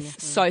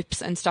with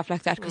soaps and stuff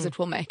like that, because it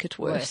will make it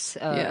worse.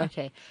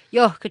 Okay.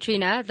 Yo,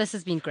 Katrina, this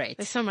has been great.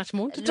 There's so much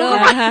more to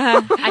talk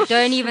about. I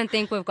don't even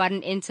think we've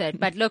gotten into it.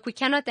 But look, we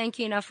cannot thank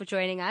you enough for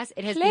joining us.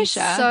 It has been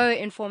so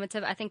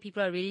informative. I think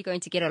people are really going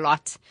to get a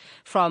lot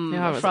from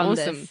awesome.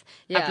 This.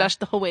 Yeah. I blushed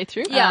the whole way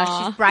through.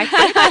 Yeah, she's bright.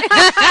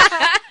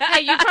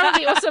 Hey, you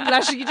probably also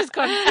blush. You just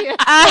can't see it.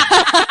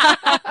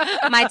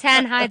 My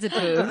tan hides it,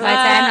 boo. My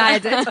tan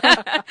hides it.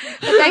 But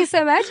thanks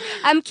so much.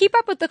 Keep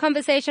up with the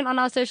conversation on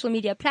our social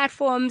media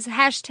platforms.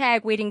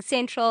 #Wedding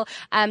Central.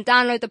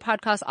 Download the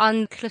podcast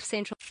on Cliff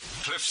Central.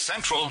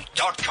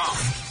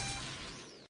 CliffCentral.com.